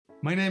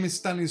My name is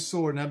Stanley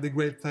Sword and I have the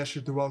great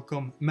pleasure to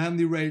welcome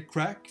Mandy Ray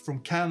Crack from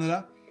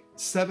Canada,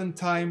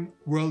 7-time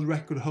world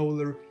record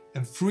holder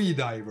and free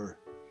diver.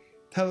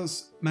 Tell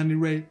us, Mandy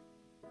Ray,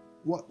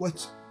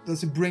 what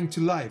does it bring to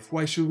life?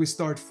 Why should we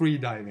start free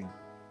diving?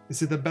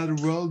 Is it a better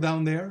world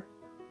down there?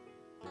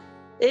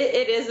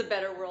 It is a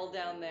better world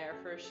down there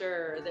for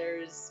sure.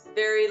 There's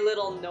very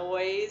little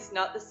noise,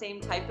 not the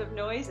same type of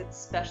noise. It's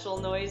special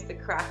noise, the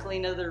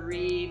crackling of the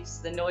reefs,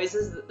 the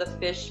noises that the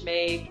fish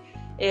make.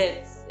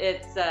 It's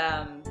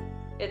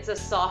a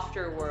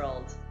softer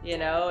world, you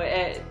know.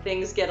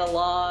 Things get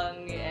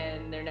along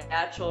and their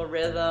natural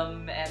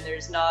rhythm, and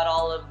there's not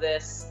all of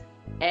this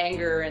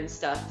anger and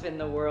stuff in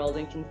the world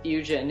and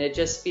confusion. It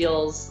just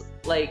feels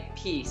like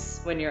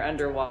peace when you're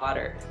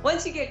underwater,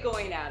 once you get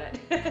going at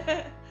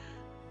it.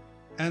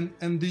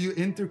 And do you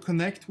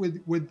interconnect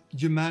with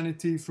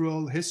humanity through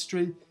all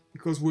history?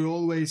 Because we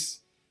always,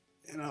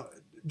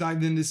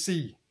 dived in the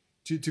sea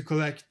to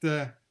collect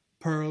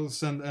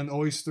pearls and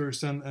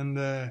oysters and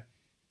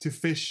to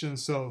fish, and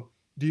so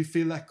do you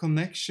feel that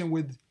connection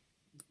with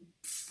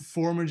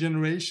former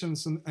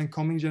generations and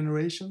coming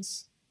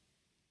generations?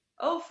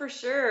 Oh, for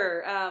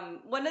sure.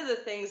 One of the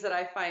things that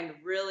I find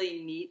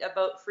really neat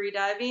about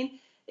freediving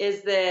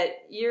is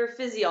that your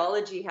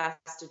physiology has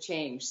to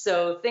change.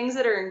 So things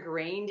that are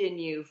ingrained in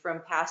you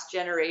from past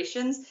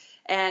generations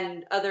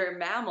and other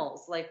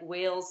mammals like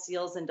whales,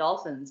 seals, and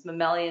dolphins,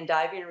 mammalian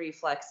diving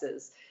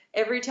reflexes.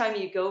 Every time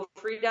you go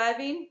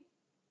freediving,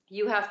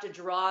 you have to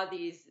draw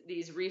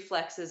these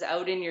reflexes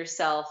out in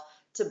yourself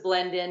to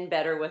blend in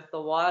better with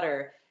the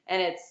water.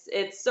 And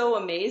it's so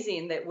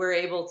amazing that we're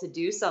able to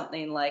do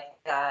something like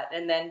that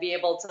and then be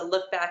able to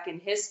look back in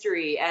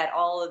history at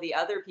all of the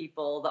other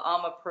people, the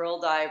Ama pearl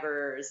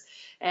divers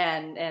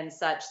and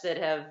such that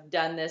have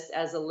done this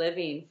as a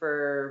living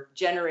for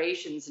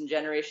generations and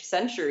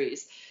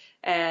centuries,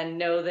 and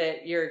know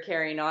that you're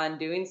carrying on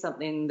doing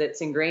something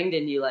that's ingrained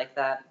in you like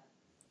that.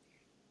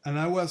 And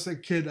I was a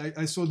kid,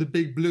 I saw the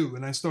Big Blue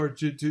and I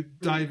started to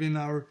dive in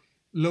our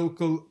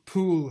local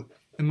pool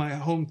in my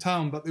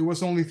hometown, but it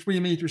was only 3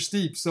 meters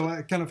deep, so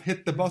I kind of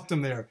hit the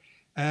bottom there.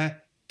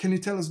 Can you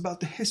tell us about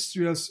the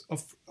history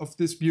of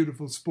this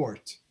beautiful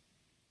sport?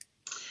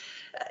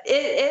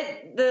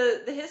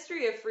 The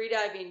history of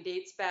freediving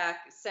dates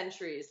back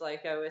centuries,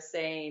 like I was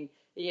saying.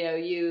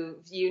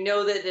 You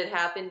know that it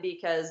happened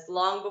because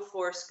long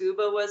before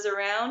scuba was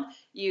around,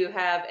 you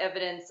have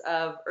evidence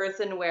of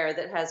earthenware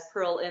that has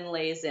pearl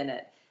inlays in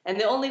it. And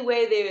the only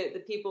way the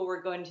people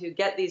were going to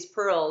get these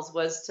pearls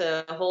was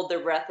to hold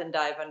their breath and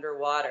dive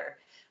underwater.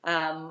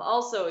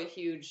 Also a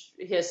huge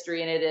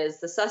history, and it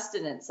is the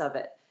sustenance of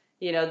it.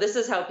 This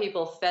is how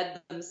people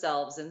fed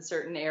themselves in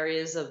certain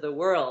areas of the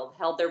world,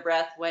 held their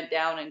breath, went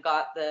down and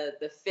got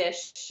the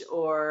fish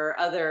or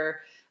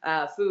other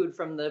food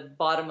from the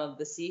bottom of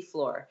the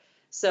seafloor.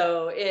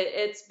 So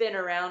it's been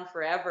around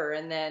forever.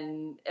 And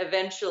then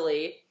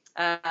eventually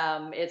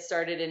it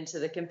started into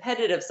the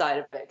competitive side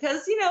of it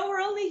because,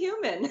 we're only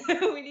human.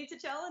 We need to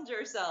challenge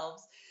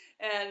ourselves.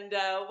 And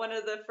one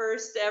of the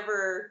first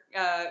ever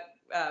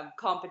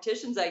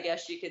competitions, I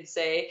guess you could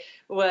say,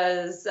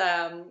 was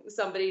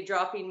somebody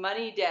dropping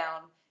money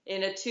down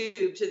in a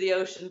tube to the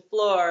ocean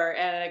floor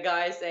and a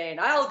guy saying,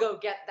 "I'll go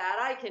get that,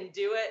 I can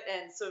do it,"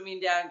 and swimming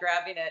down,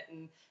 grabbing it.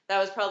 And that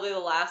was probably the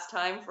last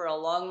time for a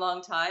long,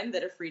 long time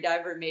that a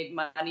freediver made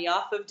money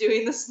off of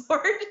doing the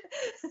sport.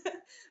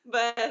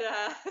 But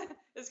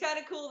it's kind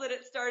of cool that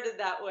it started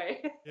that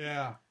way.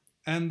 Yeah.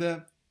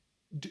 And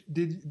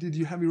did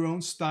you have your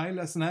own style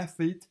as an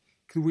athlete?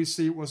 Could we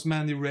see it was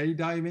Mandy Ray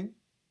diving?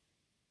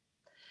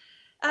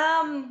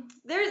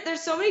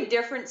 There's so many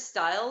different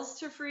styles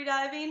to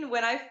freediving.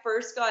 When I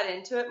first got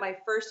into it, my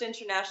first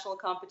international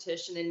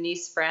competition in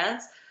Nice,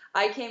 France,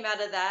 I came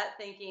out of that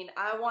thinking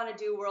I want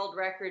to do world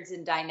records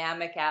in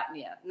dynamic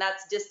apnea. And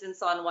that's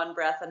distance on one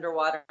breath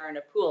underwater in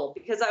a pool,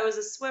 because I was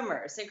a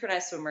swimmer, a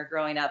synchronized swimmer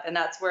growing up. And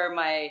that's where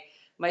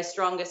my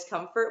strongest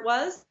comfort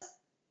was.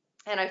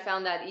 And I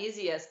found that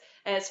easiest.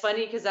 And it's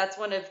funny because that's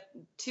one of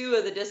 2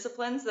 of the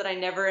disciplines that I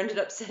never ended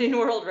up setting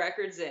world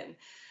records in.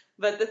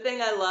 But the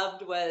thing I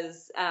loved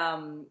was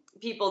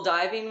people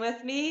diving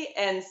with me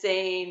and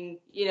saying,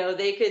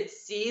 they could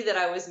see that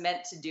I was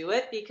meant to do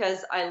it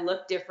because I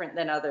look different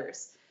than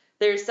others.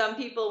 There's some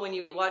people, when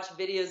you watch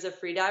videos of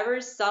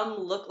freedivers, some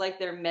look like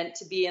they're meant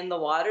to be in the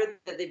water,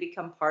 that they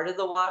become part of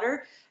the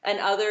water, and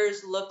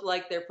others look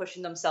like they're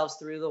pushing themselves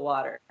through the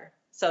water.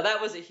 So that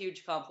was a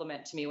huge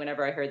compliment to me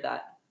whenever I heard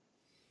that.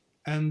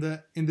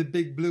 And in the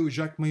Big Blue,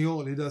 Jacques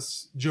Mayol, he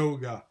does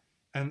yoga,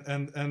 and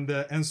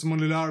Enzo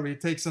Molinari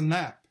takes a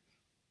nap.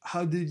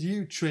 How did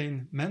you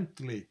train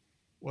mentally?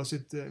 Was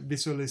it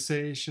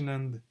visualization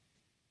and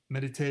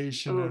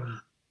meditation?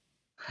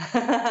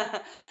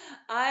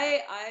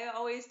 I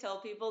always tell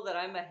people that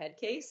I'm a head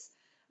case.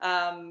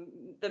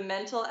 The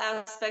mental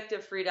aspect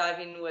of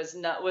freediving was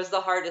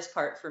the hardest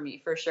part for me,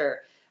 for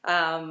sure.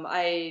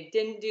 I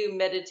didn't do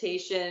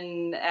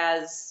meditation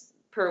as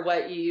per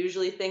what you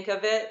usually think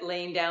of it,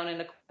 laying down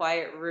in a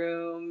quiet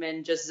room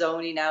and just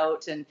zoning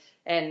out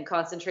and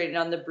concentrating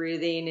on the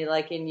breathing,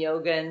 like in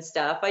yoga and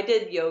stuff. I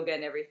did yoga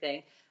and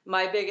everything.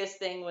 My biggest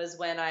thing was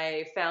when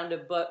I found a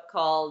book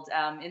called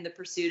In the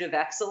Pursuit of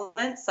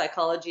Excellence,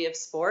 Psychology of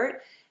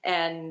Sport.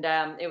 And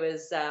it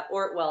was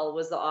Ortwell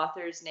was the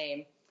author's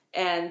name.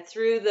 And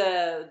through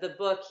the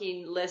book,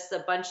 he lists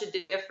a bunch of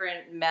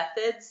different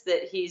methods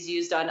that he's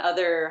used on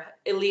other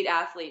elite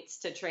athletes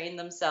to train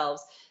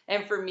themselves.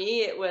 And for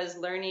me, it was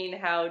learning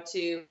how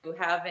to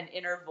have an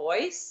inner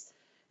voice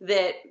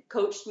that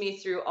coached me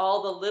through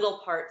all the little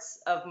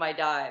parts of my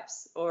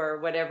dives or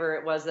whatever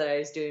it was that I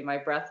was doing, my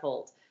breath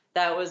hold.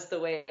 That was the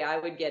way I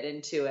would get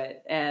into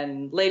it.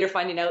 And later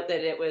finding out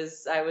that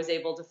I was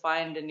able to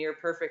find a near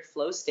perfect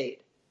flow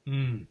state.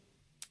 Mm.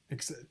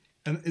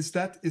 And is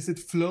it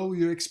flow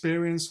you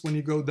experience when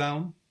you go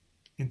down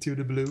into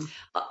the blue?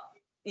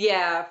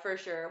 Yeah, for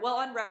sure. Well,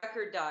 on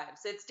record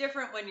dives, it's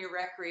different when you're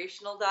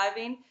recreational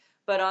diving,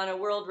 but on a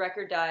world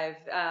record dive,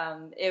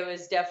 it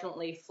was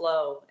definitely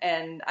flow.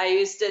 And I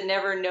used to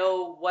never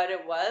know what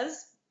it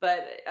was,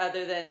 but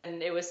other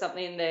than it was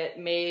something that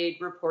made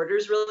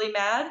reporters really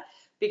mad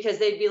because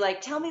they'd be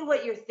like, tell me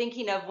what you're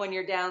thinking of when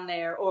you're down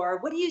there, or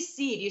what do you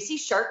see? Do you see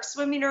sharks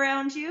swimming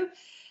around you?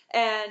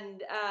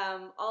 And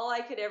all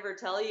I could ever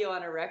tell you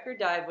on a record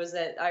dive was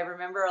that I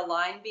remember a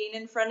line being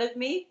in front of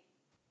me,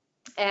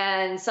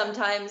 and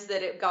sometimes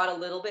that it got a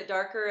little bit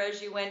darker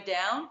as you went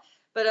down.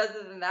 But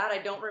other than that, I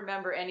don't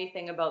remember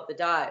anything about the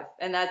dive.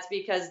 And that's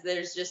because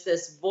there's just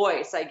this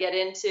voice. I get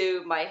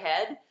into my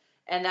head,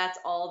 and that's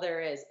all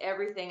there is.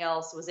 Everything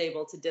else was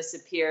able to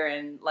disappear,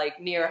 and like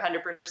near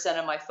 100%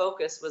 of my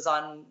focus was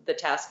on the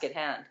task at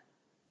hand.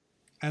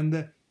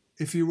 And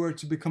if you were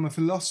to become a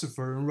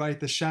philosopher and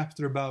write a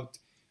chapter about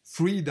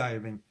free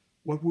diving,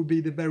 what would be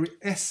the very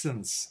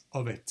essence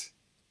of it?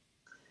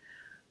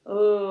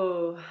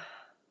 Oh,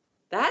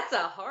 that's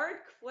a hard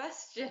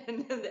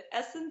question. The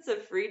essence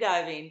of free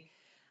diving.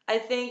 I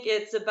think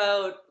it's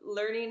about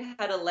learning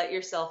how to let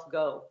yourself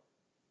go.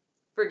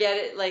 Forget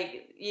it.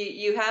 Like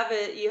you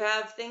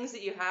have things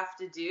that you have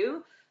to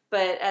do,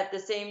 but at the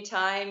same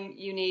time,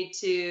 you need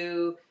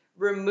to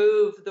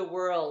remove the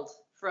world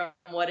from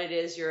what it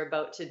is you're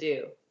about to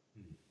do.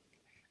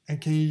 And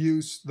can you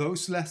use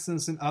those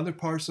lessons in other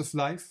parts of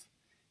life?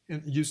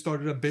 You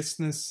started a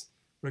business,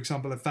 for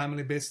example, a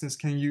family business.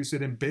 Can you use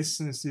it in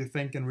business, you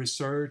think, in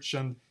research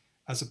and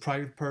as a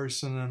private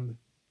person? And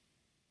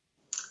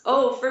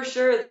oh, for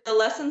sure. The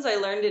lessons I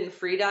learned in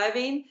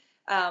freediving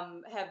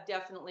have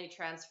definitely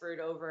transferred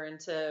over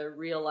into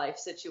real life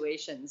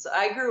situations.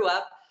 I grew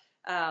up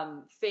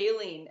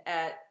failing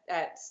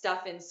at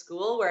stuff in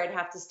school where I'd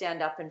have to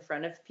stand up in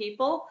front of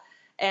people,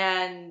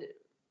 and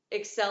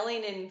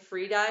excelling in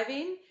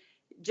freediving,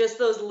 just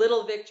those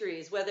little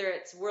victories, whether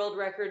it's world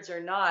records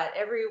or not,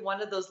 every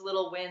one of those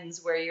little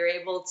wins where you're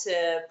able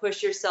to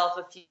push yourself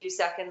a few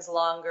seconds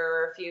longer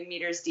or a few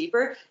meters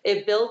deeper,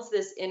 it builds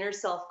this inner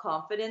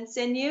self-confidence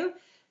in you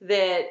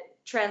that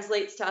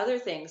translates to other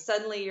things.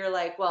 Suddenly you're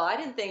like, well, I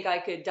didn't think I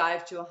could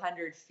dive to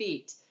 100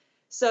 feet.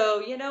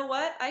 So you know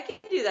what? I can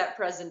do that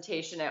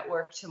presentation at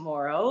work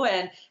tomorrow.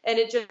 And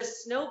it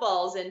just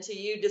snowballs into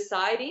you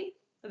deciding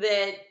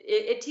that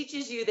it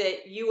teaches you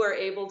that you are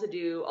able to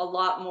do a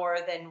lot more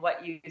than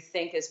what you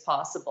think is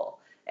possible.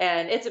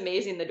 And it's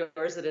amazing the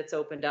doors that it's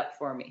opened up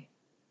for me.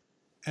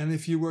 And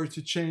if you were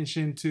to change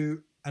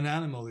into an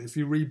animal, if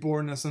you're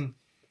reborn as an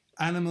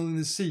animal in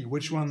the sea,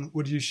 which one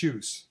would you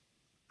choose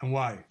and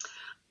why?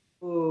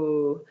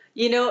 Ooh,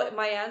 you know,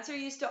 my answer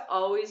used to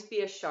always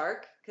be a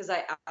shark because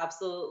I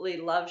absolutely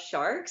love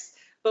sharks.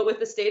 But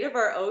with the state of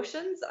our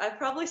oceans, I'd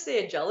probably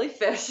say a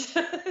jellyfish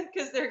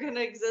because they're going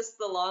to exist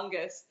the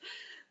longest.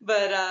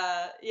 But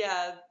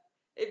yeah,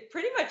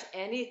 pretty much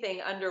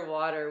anything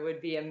underwater would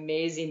be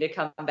amazing to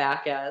come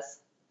back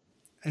as.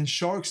 And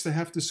sharks, they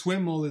have to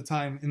swim all the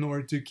time in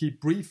order to keep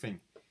breathing.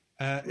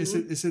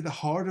 Is it a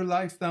harder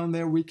life down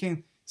there? We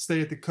can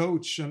stay at the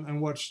coach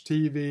and watch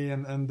TV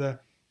and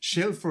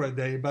chill for a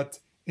day, but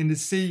in the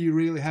sea you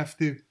really have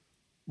to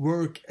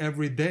work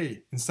every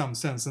day in some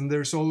sense, and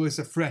there's always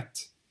a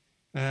threat.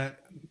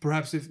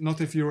 Perhaps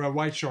if you're a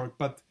white shark,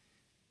 but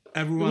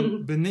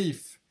everyone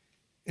beneath.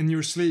 In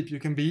your sleep, you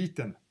can be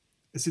eaten.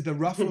 Is it a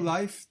rougher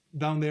life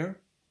down there?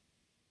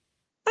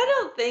 I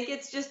don't think.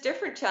 It's just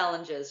different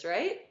challenges,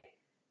 right?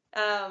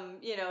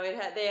 You know,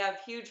 they have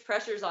huge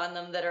pressures on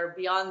them that are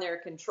beyond their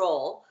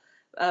control,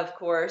 of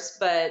course,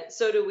 but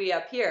so do we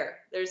up here.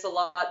 There's a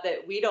lot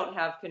that we don't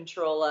have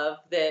control of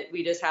that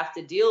we just have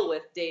to deal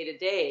with day to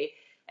day.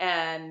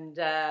 And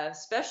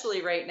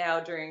especially right now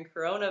during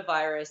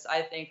coronavirus,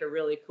 I think a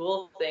really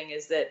cool thing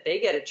is that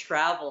they get to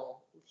travel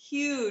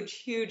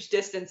huge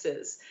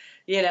distances.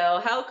 You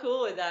know, how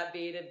cool would that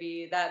be to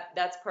be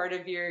that's part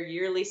of your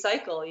yearly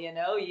cycle, you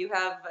know? You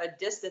have a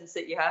distance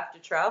that you have to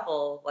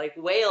travel, like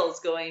whales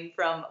going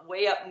from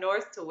way up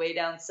north to way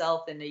down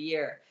south in a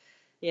year.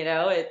 You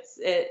know,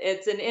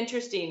 it's an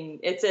interesting,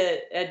 it's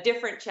a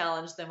different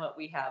challenge than what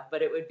we have,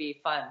 but it would be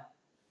fun.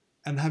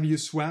 And have you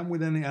swam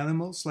with any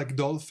animals like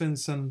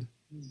dolphins and...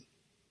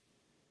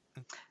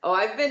 Oh,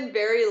 I've been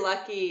very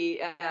lucky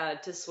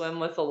to swim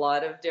with a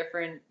lot of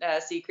different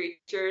sea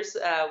creatures.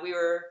 We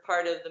were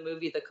part of the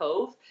movie The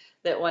Cove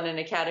that won an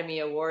Academy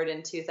Award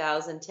in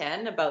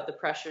 2010 about the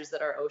pressures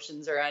that our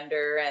oceans are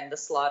under and the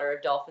slaughter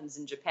of dolphins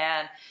in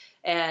Japan.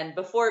 And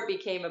before it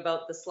became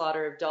about the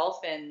slaughter of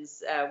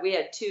dolphins, we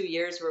had 2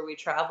 years where we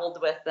traveled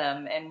with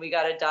them, and we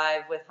got to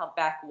dive with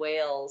humpback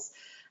whales,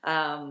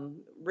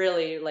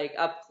 really like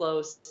up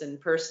close and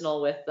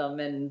personal with them,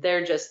 and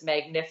they're just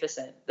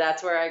magnificent.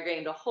 That's where I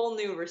gained a whole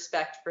new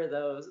respect for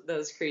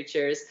those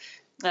creatures.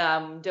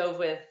 Dove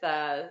with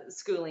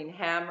schooling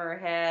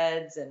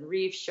hammerheads and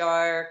reef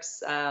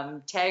sharks,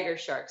 tiger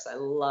sharks. I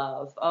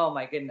love. Oh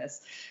my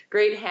goodness,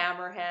 great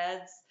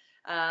hammerheads.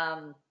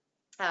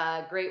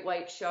 Great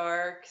white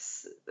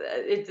sharks.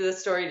 The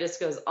story just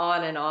goes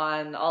on and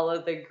on. All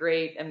of the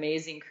great,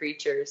 amazing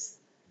creatures.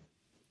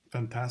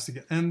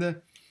 Fantastic.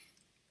 And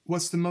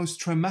what's the most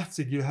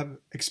traumatic you have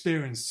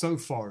experienced so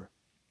far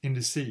in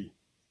the sea?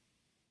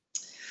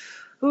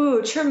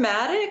 Ooh,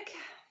 traumatic.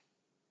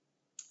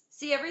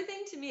 See,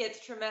 everything to me,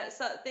 it's traumatic.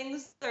 So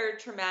things are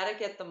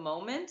traumatic at the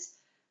moment,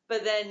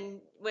 but then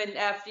when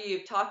after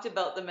you've talked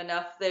about them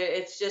enough,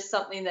 it's just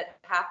something that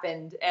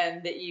happened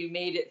and that you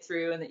made it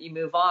through and that you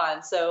move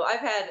on. So I've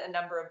had a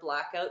number of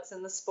blackouts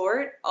in the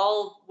sport,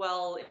 all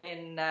well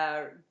in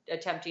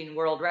attempting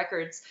world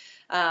records.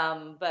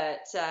 I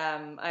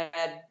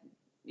had,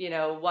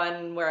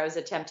 one where I was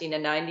attempting a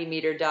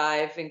 90-meter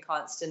dive in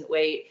constant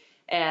weight,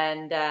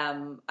 and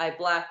I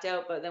blacked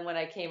out. But then when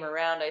I came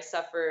around, I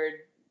suffered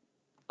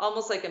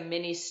almost like a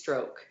mini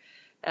stroke,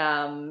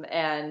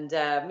 and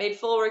made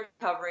full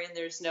recovery, and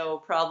there's no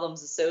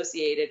problems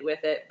associated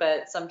with it.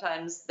 But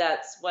sometimes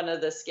that's one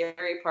of the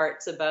scary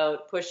parts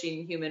about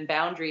pushing human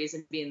boundaries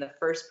and being the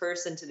first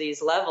person to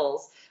these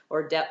levels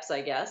or depths,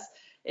 I guess,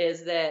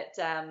 is that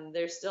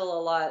there's still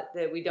a lot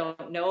that we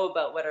don't know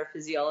about what our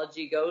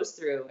physiology goes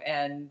through.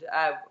 And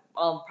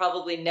I'll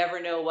probably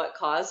never know what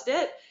caused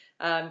it.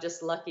 I'm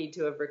just lucky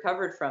to have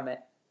recovered from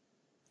it.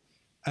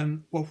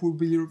 And what would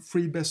be your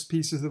 3 best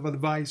pieces of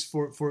advice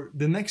for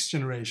the next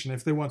generation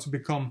if they want to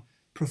become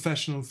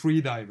professional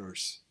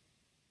freedivers?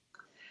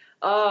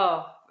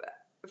 Oh,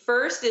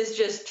 first is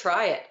just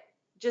try it.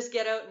 Just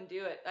get out and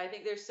do it. I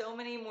think there's so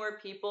many more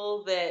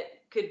people that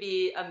could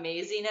be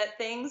amazing at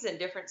things in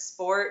different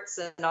sports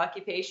and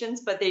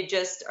occupations, but they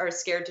just are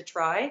scared to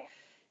try.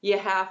 You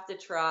have to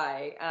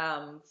try.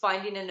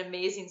 Finding an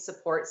amazing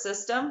support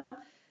system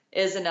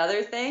is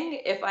another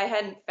thing. If I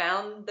hadn't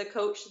found the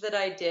coach that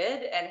I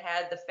did and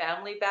had the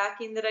family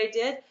backing that I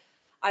did,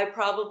 I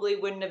probably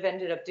wouldn't have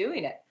ended up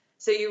doing it.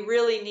 So you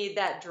really need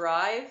that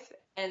drive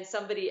and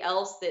somebody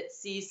else that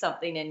sees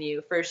something in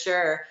you, for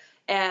sure.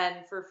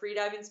 And for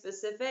freediving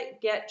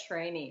specific, get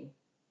training.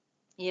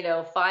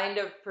 Find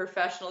a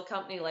professional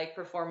company like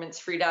Performance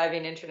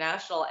Freediving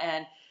International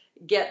and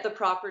get the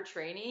proper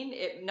training.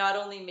 It not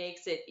only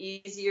makes it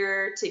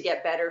easier to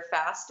get better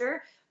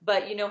faster,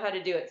 but you know how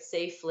to do it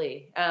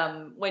safely.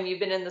 When you've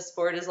been in the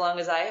sport as long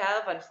as I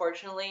have,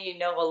 unfortunately, you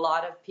know a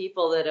lot of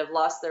people that have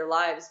lost their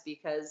lives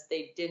because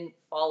they didn't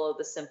follow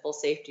the simple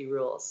safety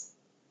rules.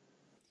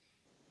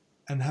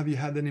 And have you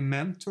had any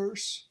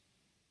mentors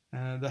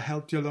that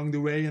helped you along the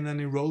way, and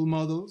any role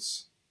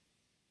models?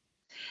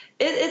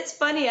 It's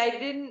funny.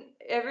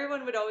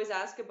 Everyone would always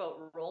ask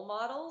about role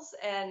models,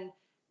 and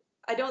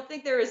I don't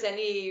think there was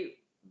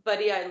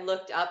anybody I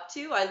looked up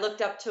to. I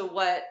looked up to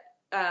what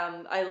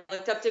I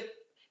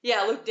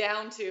look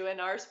down to in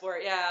our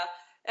sport. Yeah.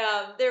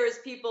 There was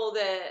people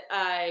that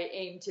I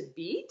aimed to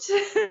beat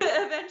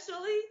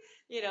eventually,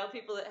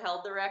 people that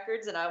held the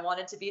records, and I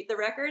wanted to beat the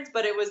records,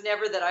 but it was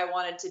never that I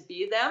wanted to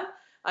be them.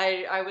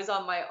 I was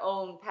on my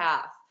own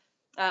path.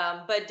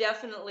 But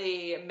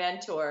definitely a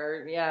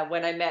mentor. Yeah.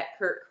 When I met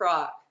Kurt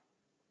Kroc,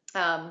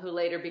 who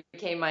later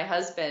became my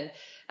husband,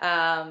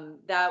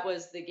 that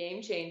was the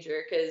game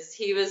changer, because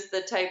he was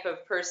the type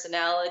of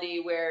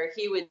personality where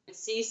he would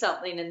see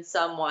something in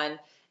someone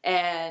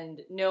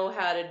and know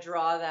how to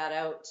draw that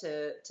out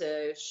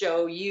to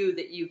show you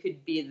that you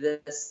could be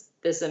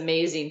this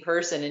amazing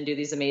person and do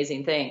these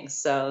amazing things.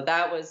 So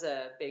that was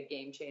a big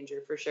game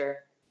changer for sure.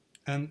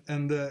 And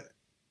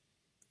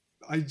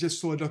I just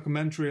saw a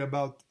documentary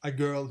about a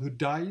girl who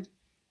died,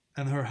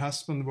 and her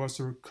husband was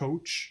her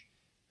coach.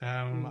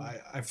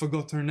 I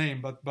forgot her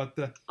name, but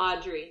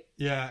Audrey.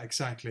 Yeah,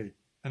 exactly.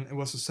 And it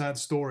was a sad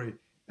story.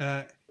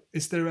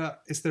 Is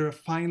there a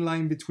fine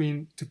line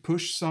between to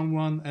push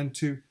someone and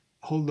to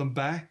hold them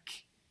back,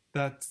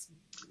 that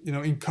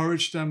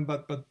encourage them,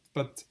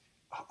 but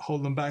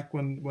hold them back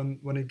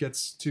when it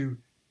gets too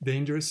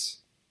dangerous?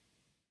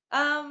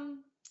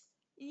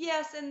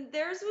 Yes, and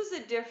theirs was a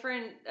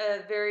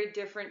very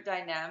different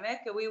dynamic.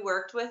 We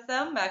worked with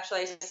them.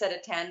 Actually, I set a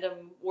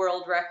tandem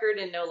world record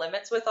in no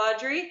limits with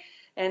Audrey,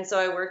 and so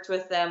I worked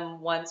with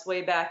them once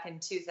way back in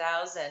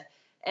 2000.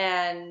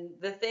 And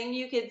the thing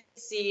you could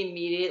see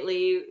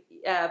immediately,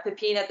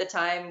 Pepin at the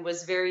time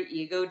was very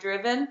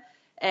ego-driven,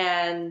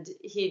 and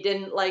he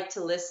didn't like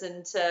to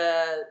listen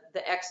to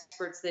the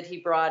experts that he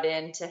brought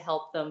in to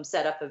help them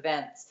set up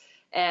events.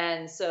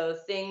 And so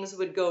things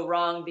would go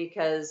wrong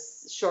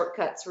because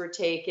shortcuts were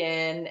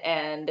taken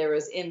and there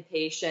was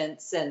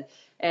impatience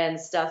and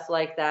stuff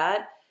like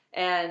that.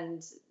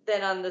 And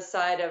then on the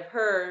side of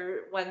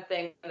her, one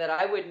thing that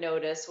I would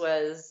notice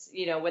was,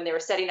 when they were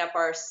setting up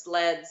our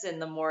sleds in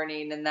the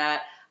morning and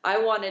that, I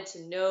wanted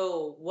to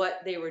know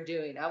what they were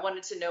doing. I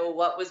wanted to know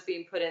what was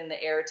being put in the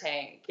air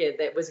tank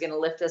that was going to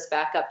lift us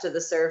back up to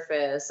the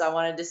surface. I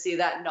wanted to see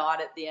that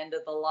knot at the end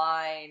of the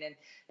line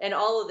and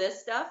all of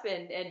this stuff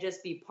and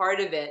just be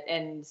part of it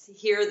and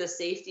hear the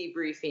safety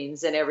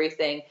briefings and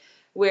everything.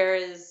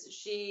 Whereas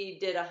she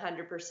did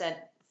 100%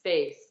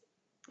 faith.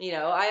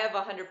 I have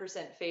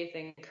 100% faith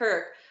in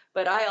Kirk,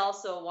 but I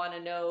also want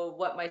to know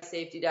what my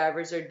safety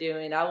divers are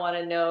doing. I want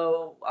to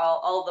know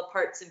all the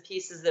parts and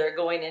pieces that are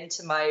going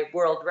into my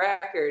world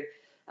record,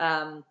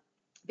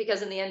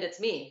 because in the end, it's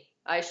me.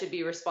 I should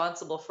be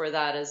responsible for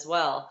that as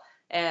well.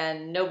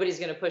 And nobody's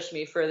going to push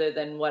me further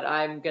than what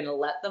I'm going to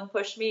let them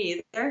push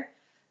me either.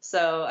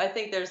 So I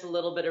think there's a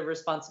little bit of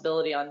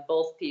responsibility on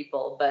both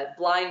people, but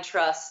blind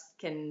trust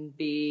can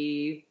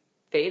be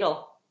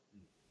fatal.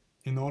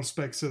 In all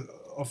aspects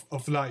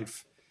of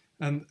life.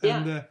 And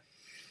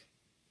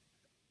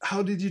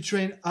how did you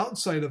train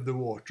outside of the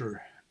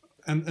water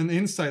and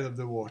inside of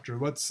the water?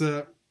 What's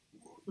the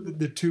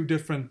two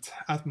different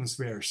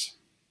atmospheres?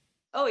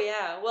 Oh,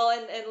 yeah. Well,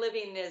 and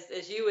living,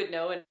 as you would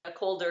know, in a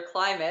colder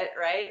climate,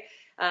 right?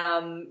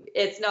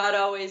 It's not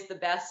always the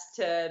best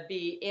to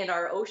be in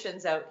our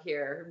oceans out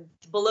here.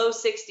 Below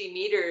 60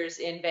 meters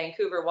in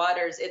Vancouver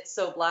waters, it's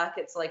so black,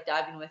 it's like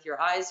diving with your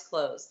eyes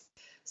closed.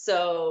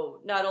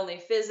 So not only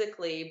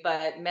physically,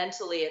 but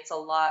mentally, it's a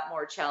lot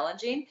more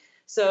challenging.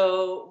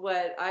 So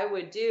what I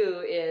would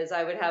do is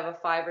I would have a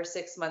 5 or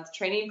 6 month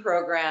training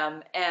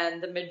program,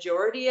 and the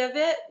majority of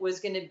it was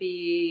going to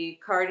be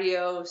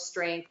cardio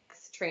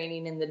strength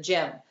training in the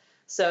gym.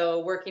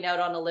 So working out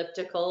on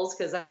ellipticals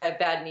because I have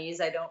bad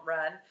knees, I don't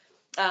run,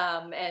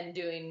 and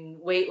doing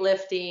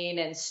weightlifting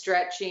and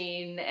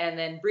stretching and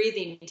then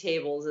breathing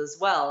tables as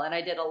well. And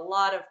I did a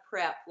lot of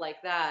prep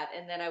like that.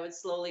 And then I would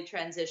slowly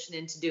transition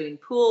into doing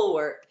pool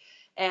work.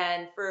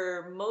 And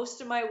for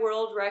most of my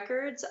world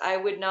records, I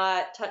would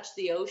not touch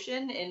the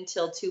ocean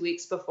until 2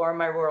 weeks before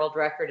my world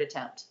record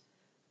attempt.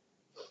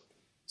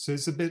 So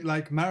it's a bit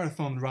like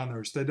marathon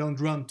runners. They don't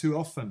run too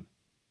often.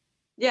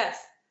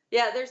 Yes.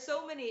 Yeah, there's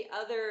so many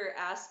other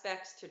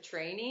aspects to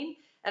training.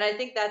 And I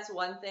think that's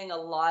one thing a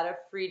lot of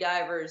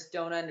freedivers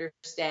don't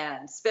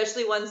understand,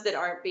 especially ones that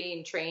aren't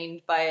being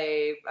trained by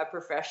a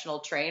professional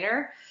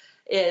trainer,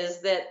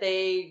 is that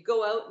they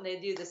go out and they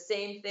do the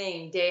same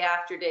thing day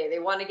after day. They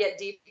want to get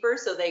deeper,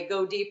 so they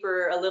go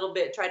deeper a little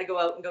bit, try to go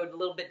out and go a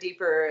little bit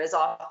deeper as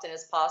often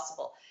as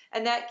possible.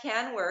 And that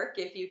can work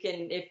if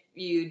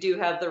you do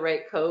have the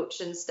right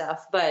coach and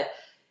stuff. But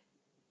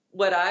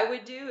what I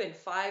would do in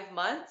 5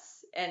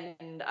 months,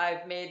 and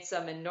I've made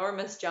some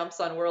enormous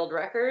jumps on world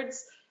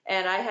records,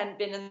 and I hadn't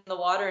been in the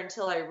water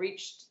until I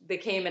reached the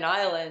Cayman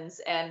Islands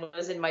and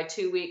was in my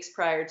 2 weeks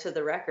prior to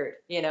the record.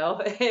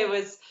 It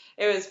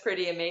was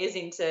pretty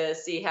amazing to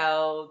see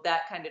how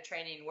that kind of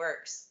training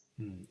works.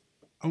 And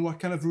what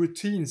kind of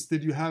routines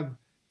did you have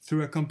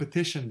through a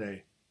competition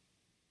day?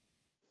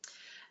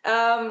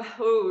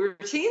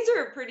 Routines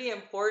are pretty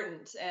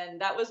important.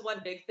 And that was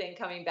one big thing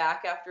coming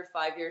back after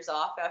 5 years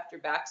off after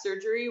back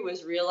surgery,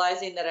 was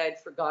realizing that I'd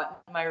forgotten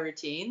my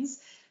routines,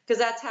 because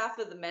that's half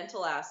of the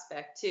mental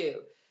aspect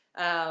too.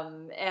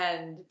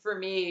 And for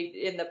me,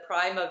 in the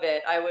prime of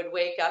it, I would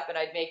wake up and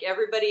I'd make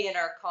everybody in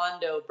our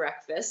condo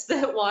breakfast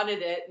that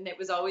wanted it. And it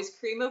was always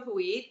cream of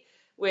wheat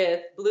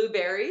with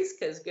blueberries,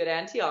 because good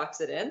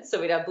antioxidants. So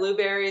we'd have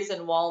blueberries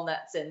and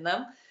walnuts in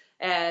them.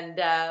 And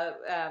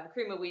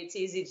cream of wheat's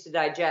easy to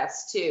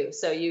digest too.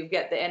 So you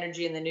get the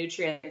energy and the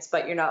nutrients,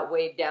 but you're not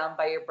weighed down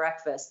by your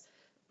breakfast.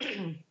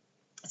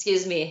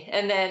 Excuse me.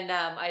 And then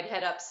I'd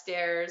head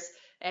upstairs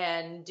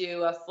and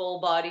do a full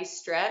body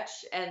stretch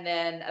and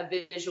then a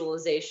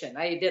visualization.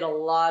 I did a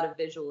lot of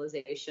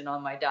visualization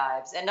on my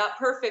dives, and not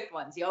perfect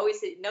ones. You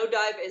always say no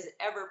dive is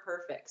ever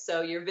perfect.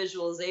 So your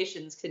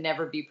visualizations can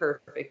never be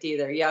perfect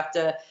either. You have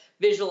to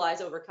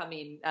visualize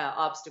overcoming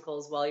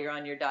obstacles while you're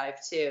on your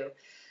dive too.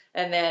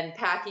 And then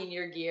packing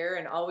your gear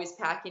and always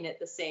packing it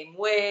the same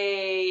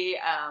way.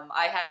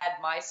 I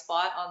had my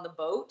spot on the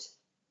boat.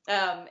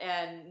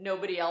 And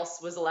nobody else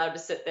was allowed to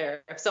sit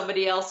there. If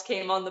somebody else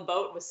came on the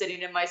boat and was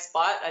sitting in my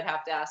spot, I'd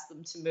have to ask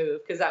them to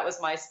move, because that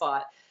was my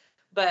spot.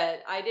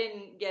 But I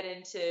didn't get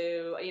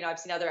into, I've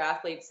seen other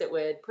athletes that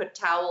would put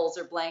towels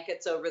or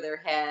blankets over their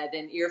head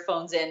and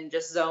earphones in and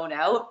just zone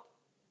out.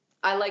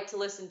 I like to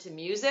listen to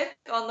music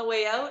on the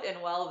way out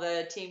and while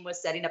the team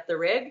was setting up the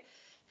rig.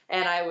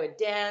 And I would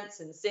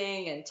dance and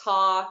sing and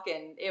talk.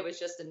 And it was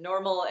just a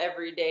normal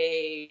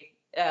everyday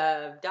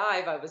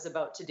dive I was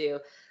about to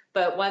do.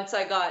 But once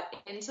I got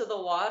into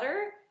the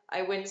water,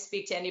 I wouldn't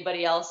speak to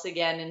anybody else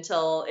again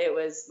until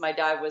my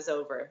dive was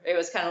over. It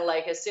was kind of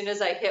like, as soon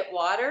as I hit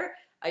water,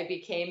 I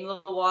became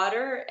the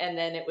water, and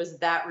then it was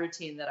that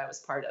routine that I was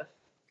part of.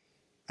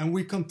 And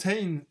we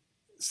contain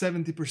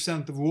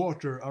 70% of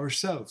water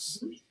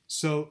ourselves.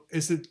 So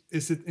is it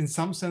in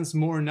some sense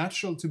more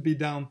natural to be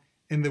down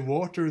in the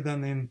water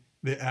than in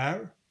the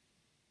air?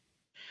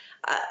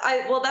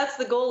 Well, that's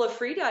the goal of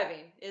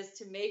freediving, is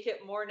to make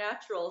it more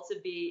natural to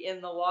be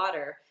in the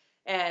water.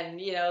 And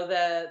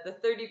the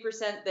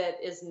 30% that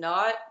is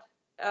not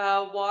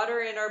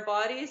water in our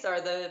bodies are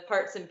the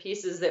parts and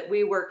pieces that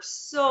we work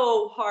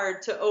so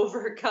hard to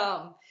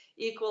overcome,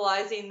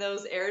 equalizing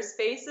those air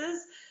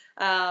spaces.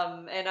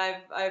 And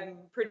I'm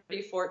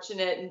pretty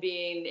fortunate in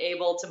being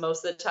able to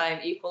most of the time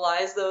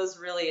equalize those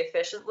really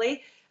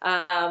efficiently.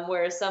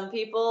 Whereas some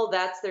people,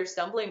 that's their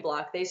stumbling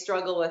block. They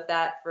struggle with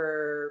that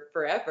for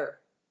forever.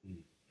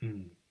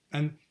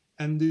 Mm-hmm.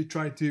 And do you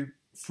try to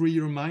free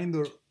your mind,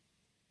 or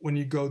when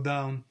you go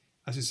down,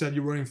 as you said,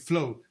 you were in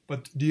flow,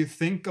 but do you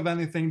think of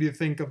anything? Do you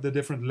think of the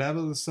different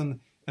levels and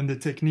the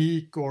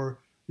technique, or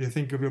do you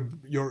think of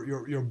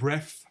your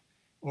breath,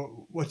 or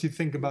what do you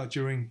think about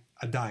during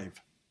a dive?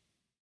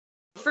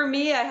 For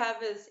me, I have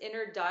this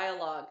inner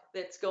dialogue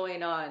that's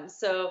going on.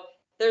 So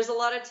there's a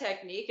lot of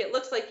technique. It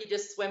looks like you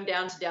just swim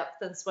down to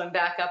depth and swim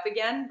back up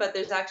again, but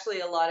there's actually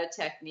a lot of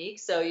technique.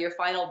 So your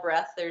final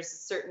breath, there's a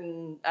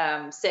certain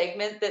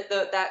segment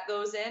that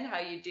goes in, how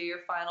you do your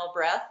final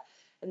breath,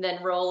 and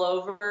then roll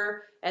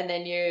over, and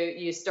then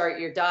you start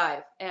your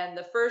dive. And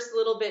the first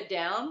little bit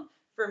down,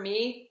 for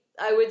me,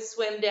 I would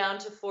swim down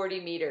to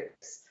 40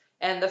 meters.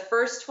 And the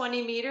first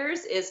 20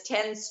 meters is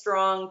 10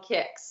 strong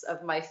kicks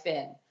of my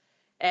fin,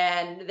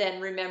 and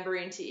then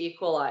remembering to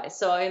equalize.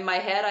 So in my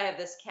head, I have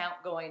this count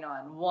going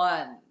on: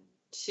 1,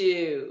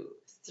 2,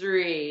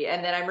 3,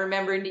 and then I'm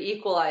remembering to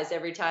equalize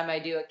every time I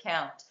do a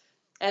count.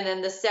 And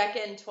then the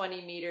second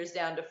 20 meters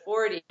down to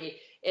 40,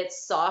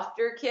 it's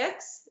softer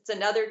kicks. It's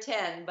another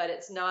 10, but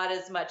it's not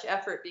as much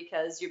effort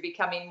because you're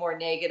becoming more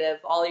negative.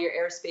 All your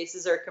air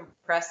spaces are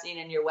compressing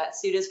and your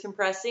wetsuit is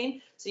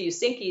compressing, so you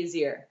sink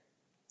easier.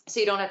 So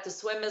you don't have to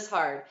swim as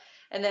hard.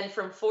 And then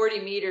from 40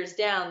 meters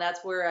down,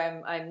 that's where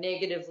I'm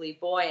negatively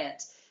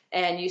buoyant.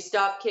 And you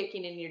stop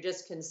kicking and you're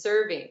just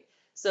conserving.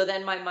 So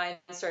then my mind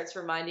starts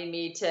reminding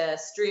me to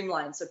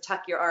streamline. So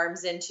tuck your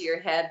arms into your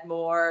head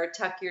more,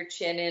 tuck your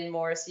chin in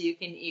more so you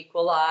can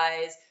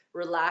equalize,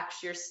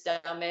 relax your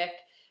stomach.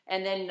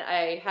 And then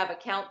I have a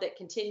count that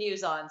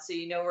continues on so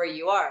you know where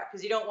you are,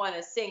 because you don't want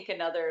to sink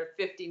another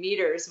 50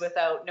 meters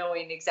without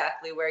knowing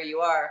exactly where you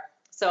are.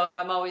 So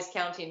I'm always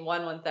counting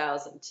 1,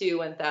 1,000, 2,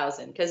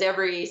 1,000, because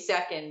every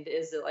second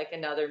is like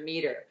another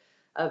meter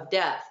of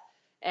death.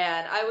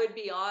 And I would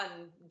be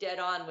dead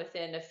on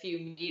within a few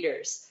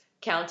meters,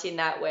 counting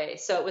that way.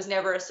 So it was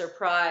never a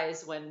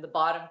surprise when the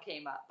bottom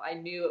came up. I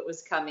knew it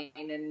was coming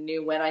and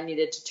knew when I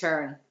needed to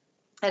turn.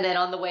 And then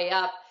on the way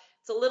up,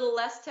 it's a little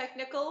less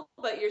technical,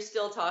 but you're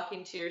still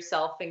talking to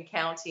yourself and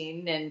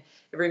counting and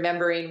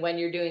remembering when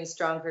you're doing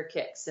stronger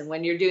kicks and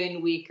when you're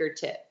doing weaker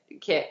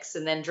kicks,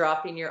 and then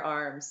dropping your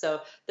arms. So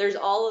there's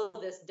all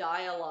of this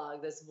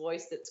dialogue, this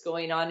voice that's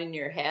going on in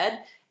your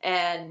head,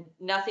 and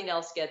nothing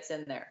else gets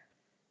in there.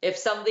 If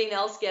something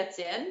else gets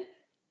in,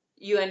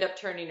 you end up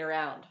turning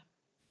around.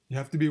 You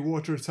have to be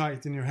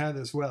watertight in your head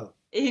as well.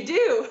 You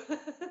do.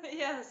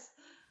 Yes.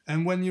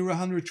 And when you're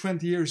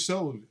 120 years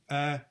old,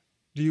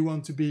 do you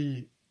want to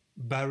be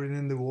buried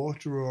in the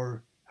water,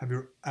 or have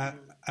your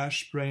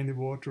ash spray in the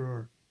water,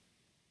 or?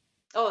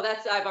 Oh,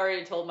 I've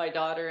already told my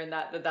daughter, and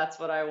that's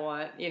what I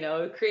want,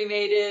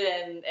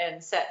 cremated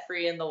and set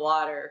free in the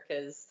water,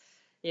 because,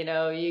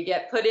 you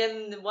get put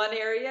in one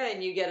area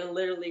and you get to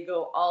literally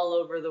go all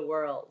over the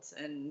world.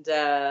 And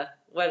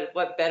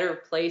what better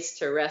place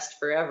to rest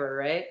forever,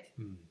 right?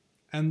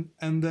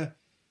 And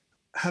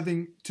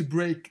having to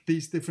break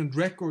these different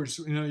records,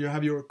 you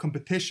have your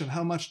competition.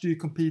 How much do you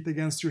compete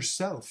against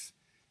yourself?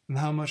 And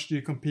how much do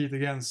you compete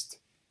against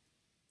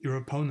your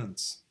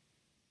opponents?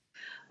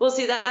 Well,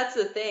 see, that's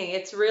the thing.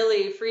 It's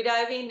really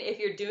freediving. If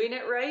you're doing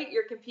it right,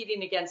 you're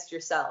competing against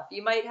yourself.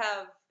 You might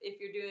have, if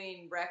you're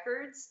doing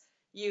records,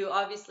 you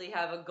obviously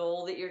have a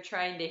goal that you're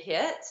trying to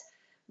hit,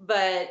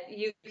 but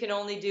you can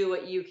only do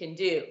what you can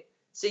do.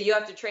 So you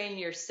have to train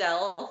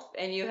yourself,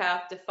 and you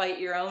have to fight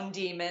your own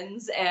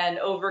demons and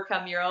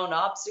overcome your own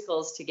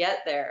obstacles to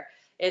get there.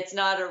 It's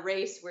not a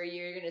race where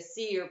you're going to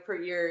see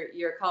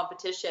your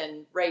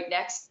competition right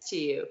next to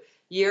you.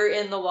 You're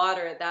in the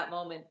water at that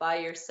moment by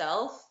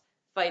yourself,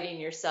 fighting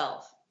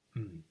yourself.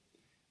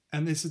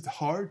 And is it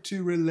hard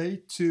to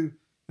relate to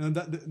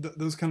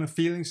those kind of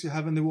feelings you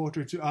have in the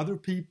water to other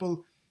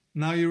people?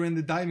 Now you're in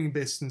the diving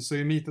business, so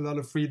you meet a lot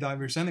of free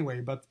divers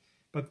anyway, but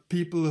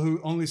people who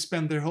only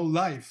spend their whole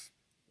life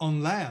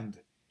on land,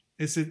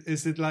 is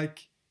it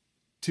like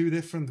two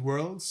different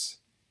worlds?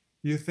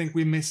 You think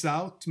we miss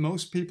out?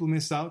 Most people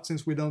miss out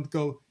since we don't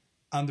go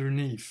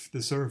underneath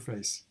the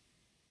surface.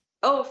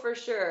 Oh, for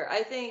sure.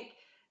 I think,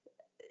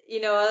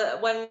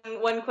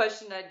 one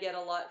question I'd get a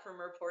lot from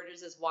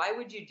reporters is, why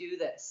would you do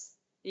this?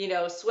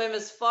 Swim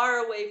as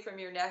far away from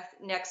your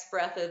next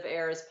breath of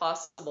air as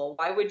possible.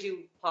 Why would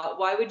you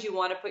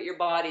want to put your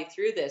body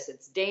through this?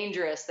 It's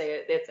dangerous.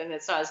 And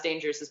it's not as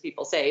dangerous as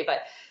people say,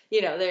 but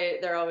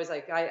they're always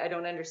like, I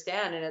don't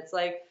understand. And it's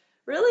like,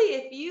 really,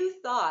 if you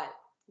thought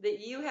that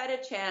you had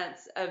a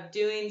chance of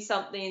doing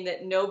something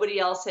that nobody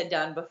else had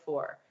done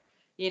before,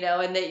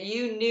 and that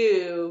you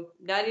knew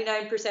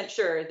 99%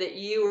 sure that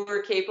you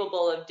were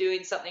capable of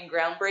doing something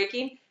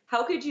groundbreaking,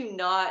 how could you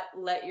not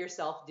let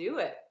yourself do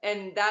it?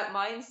 And that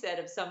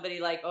mindset of somebody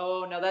like,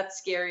 oh, no, that's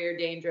scary or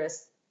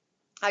dangerous,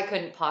 I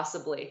couldn't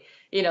possibly,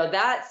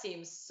 that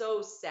seems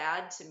so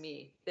sad to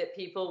me that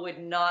people would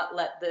not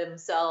let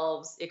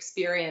themselves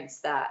experience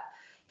that.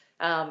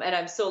 And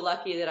I'm so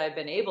lucky that I've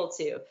been able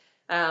to.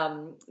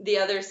 The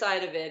other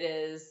side of it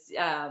is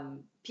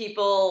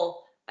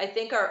people, I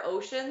think our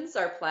oceans,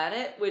 our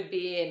planet would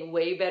be in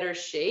way better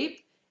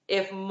shape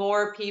if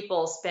more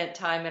people spent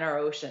time in our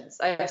oceans.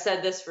 I've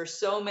said this for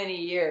so many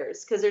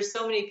years because there's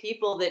so many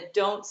people that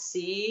don't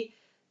see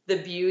the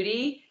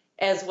beauty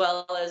as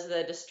well as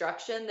the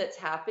destruction that's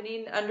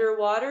happening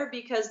underwater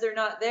because they're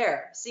not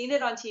there. Seeing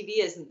it on TV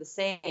isn't the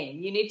same.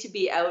 You need to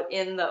be out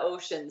in the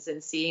oceans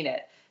and seeing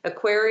it.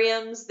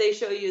 Aquariums, they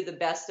show you the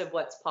best of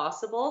what's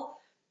possible,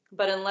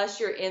 but unless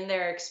you're in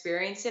there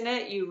experiencing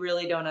it, you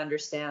really don't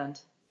understand.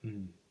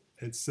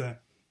 It's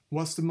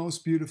what's the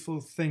most beautiful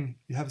thing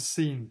you have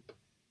seen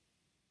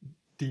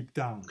deep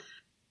down?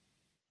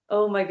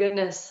 Oh my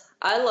goodness,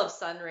 I love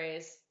sun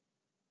rays.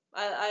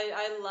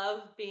 I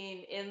love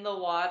being in the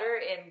water,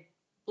 in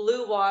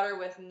blue water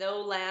with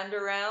no land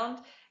around,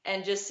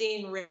 and just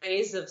seeing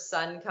rays of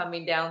sun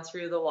coming down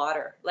through the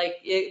water. Like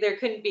there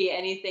couldn't be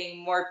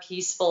anything more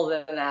peaceful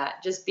than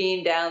that, just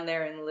being down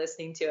there and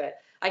listening to it.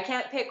 I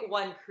can't pick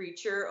one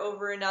creature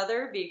over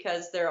another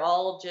because they're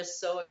all just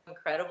so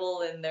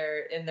incredible in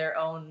their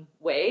own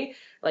way.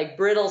 Like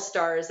brittle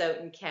stars out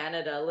in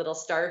Canada, little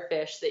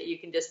starfish that you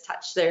can just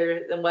touch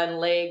their one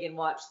leg and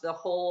watch the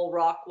whole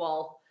rock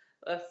wall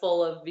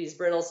full of these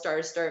brittle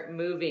stars start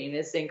moving.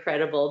 It's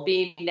incredible.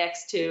 Being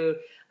next to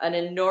an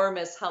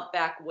enormous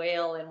humpback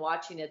whale and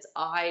watching its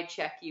eye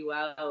check you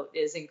out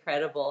is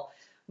incredible.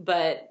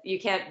 But you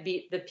can't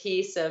beat the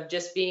peace of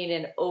just being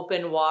in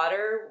open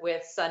water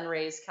with sun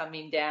rays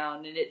coming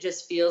down, and it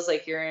just feels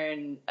like you're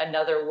in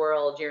another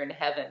world. You're in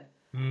heaven.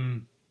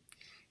 And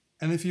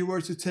if you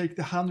were to take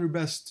the 100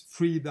 best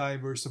free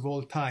divers of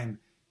all time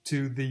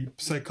to the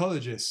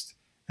psychologist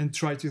and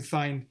try to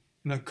find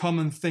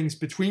common things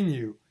between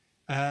you,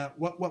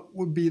 what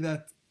would be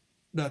that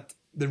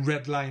the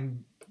red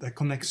line that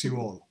connects you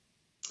all?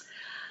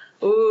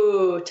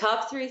 Ooh,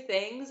 top 3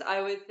 things.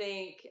 I would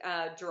think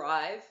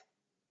drive.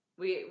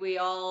 We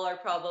all are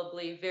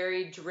probably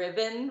very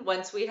driven.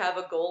 Once we have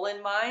a goal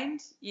in mind,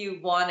 you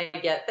want to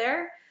get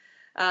there.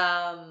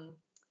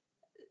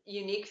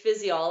 Unique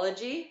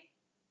physiology.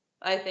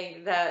 I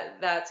think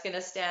that's going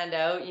to stand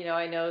out.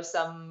 I know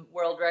some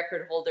world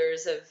record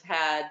holders have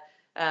had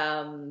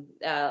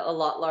a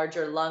lot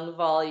larger lung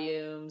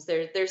volumes.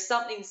 There's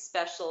something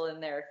special in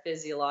there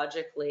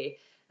physiologically,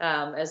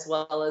 as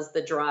well as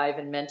the drive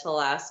and mental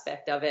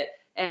aspect of it.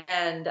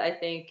 And I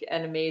think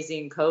an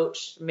amazing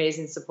coach,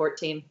 amazing support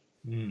team.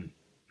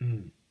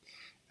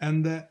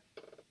 And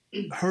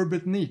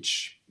Herbert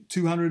Nietzsche,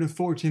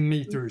 214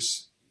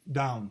 meters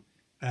down.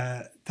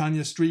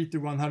 Tanya Streeter,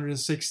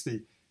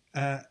 160.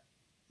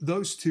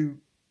 Those two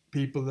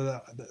people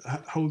that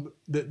hold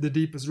the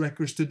deepest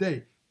records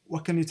today.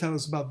 What can you tell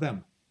us about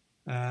them?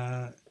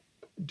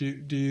 Do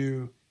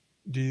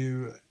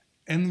you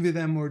envy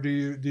them, or do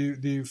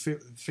you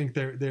think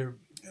they're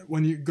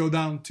when you go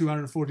down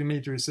 240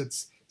 meters,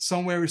 it's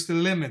somewhere is the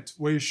limit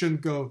where you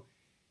shouldn't go?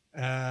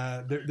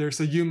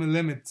 There's a human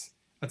limit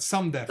at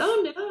some depth.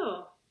 Oh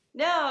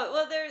no.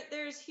 Well,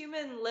 there's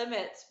human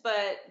limits,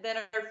 but then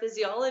our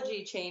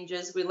physiology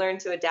changes. We learn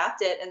to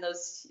adapt it, and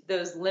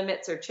those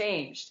limits are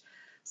changed.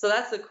 So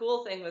that's the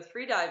cool thing with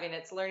freediving.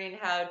 It's learning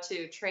how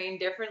to train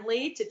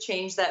differently to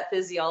change that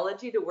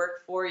physiology to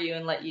work for you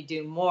and let you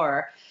do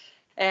more.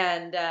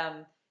 And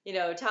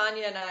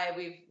Tanya and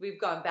I, we've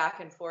gone back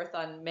and forth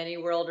on many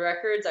world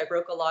records. I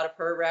broke a lot of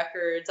her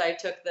records. I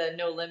took the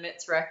no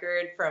limits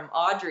record from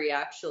Audrey,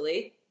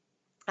 actually.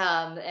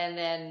 And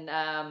then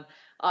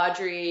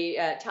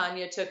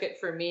Tanya took it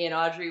from me, and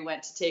Audrey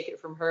went to take it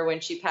from her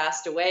when she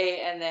passed away.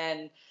 And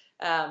then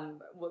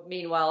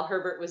meanwhile,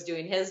 Herbert was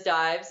doing his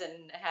dives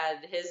and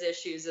had his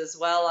issues as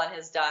well on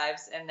his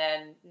dives. And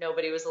then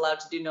nobody was allowed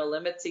to do no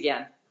limits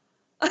again.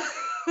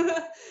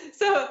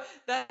 So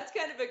that's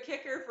kind of a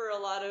kicker for a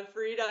lot of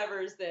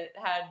freedivers that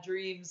had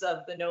dreams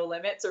of the no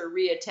limits or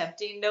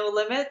reattempting no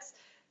limits,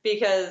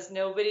 because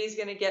nobody's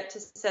going to get to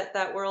set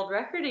that world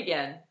record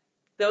again.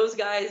 Those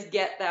guys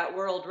get that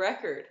world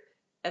record,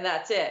 and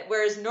that's it.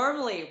 Whereas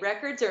normally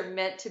records are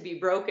meant to be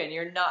broken.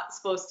 You're not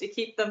supposed to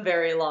keep them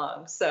very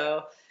long.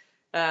 So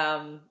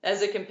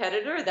as a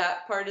competitor,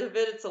 that part of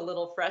it, it's a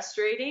little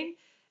frustrating.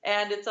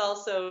 And it's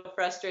also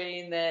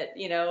frustrating that,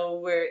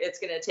 where it's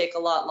going to take a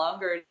lot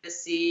longer to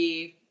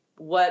see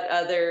what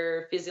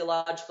other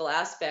physiological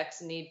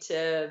aspects need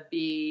to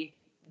be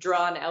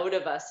drawn out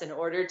of us in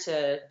order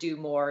to do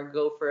more and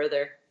go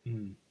further.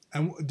 And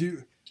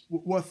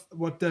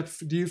what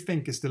depth do you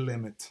think is the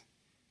limit?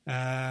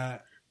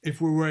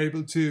 If we were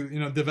able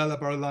to,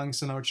 develop our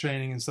lungs and our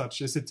training and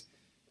such, is it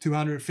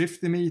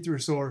 250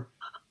 meters, or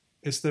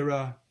is there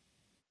a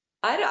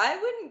I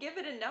wouldn't give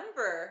it a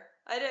number.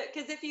 I don't,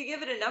 because if you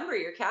give it a number,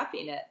 you're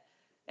capping it.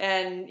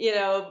 And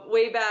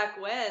way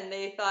back when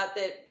they thought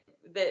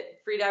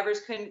that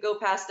freedivers couldn't go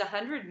past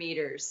 100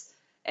 meters,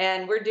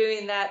 and we're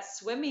doing that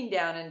swimming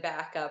down and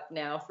back up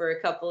now for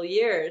a couple of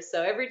years.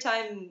 So every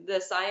time the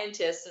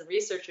scientists and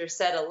researchers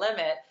set a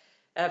limit,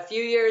 a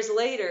few years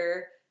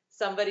later,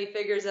 somebody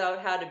figures out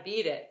how to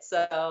beat it.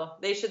 So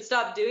they should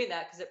stop doing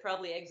that because it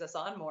probably eggs us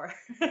on more.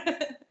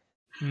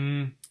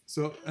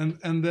 So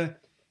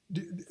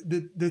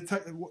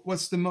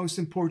what's the most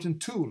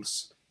important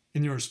tools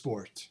in your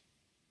sport?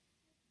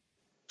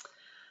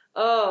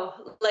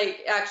 Oh,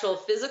 like actual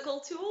physical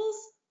tools?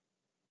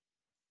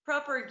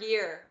 Proper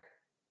gear.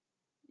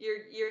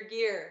 Your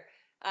gear.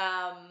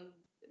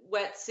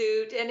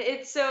 Wetsuit, and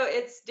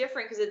it's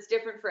different because it's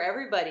different for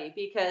everybody,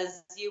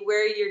 because you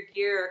wear your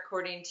gear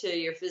according to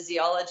your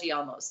physiology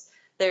almost.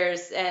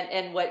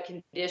 And what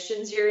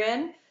conditions you're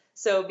in.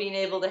 So being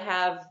able to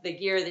have the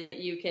gear that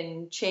you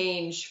can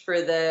change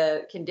for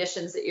the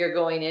conditions that you're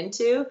going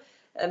into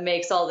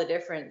makes all the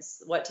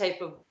difference. What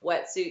type of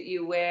wetsuit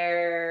you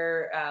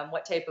wear,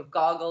 what type of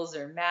goggles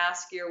or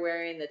mask you're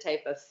wearing, the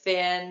type of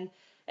fin.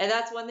 And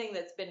that's one thing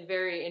that's been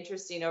very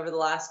interesting over the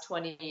last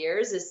 20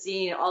 years, is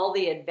seeing all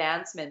the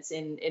advancements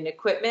in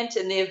equipment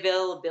and the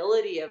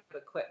availability of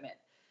equipment.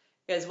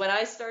 Because when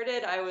I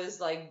started, I was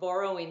like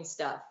borrowing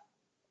stuff.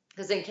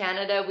 Because in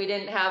Canada, we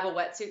didn't have a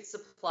wetsuit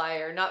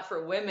supplier, not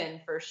for women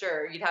for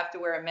sure. You'd have to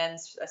wear a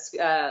men's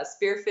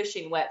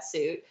spearfishing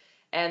wetsuit,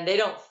 and they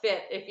don't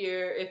fit if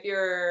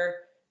you're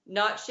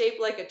not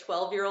shaped like a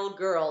 12-year-old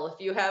girl.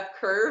 If you have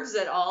curves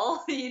at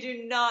all, you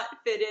do not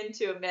fit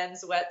into a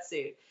men's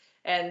wetsuit.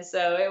 And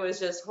so it was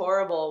just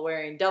horrible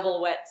wearing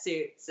double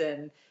wetsuits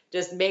and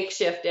just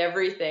makeshift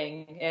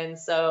everything. And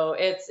so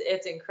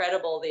it's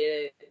incredible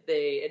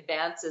the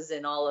advances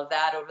in all of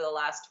that over the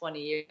last 20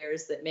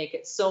 years that make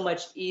it so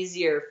much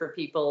easier for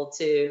people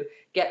to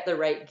get the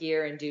right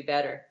gear and do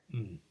better.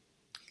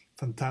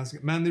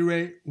 Fantastic. Mandy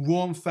Ray,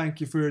 warm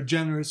thank you for your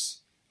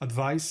generous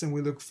advice, and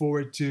we look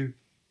forward to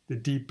the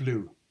Deep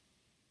Blue.